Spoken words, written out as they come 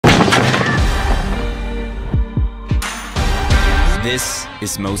This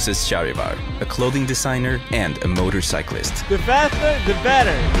is Moses Sharivar, a clothing designer and a motorcyclist. The faster, the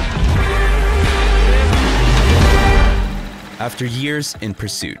better. After years in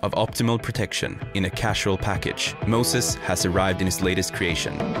pursuit of optimal protection in a casual package, Moses has arrived in his latest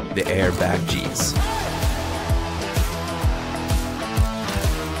creation, the Airbag jeans.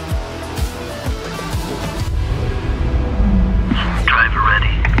 Driver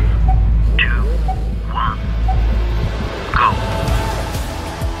ready. 2, 1, go.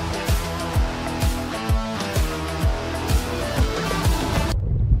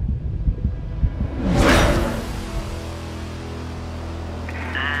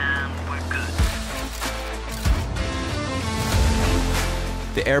 And we're good.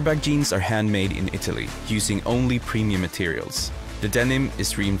 The Airbag jeans are handmade in Italy, using only premium materials. The denim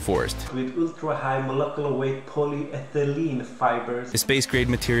is reinforced with ultra-high molecular weight polyethylene fibers. a space-grade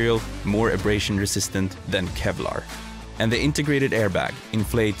material, more abrasion-resistant than Kevlar. And the integrated airbag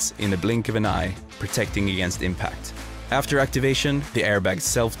inflates in a blink of an eye, protecting against impact. After activation, the airbag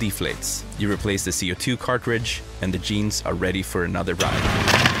self-deflates. You replace the CO2 cartridge, and the jeans are ready for another ride.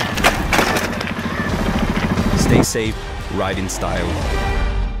 Stay safe, ride in style,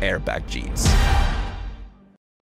 Airbag jeans.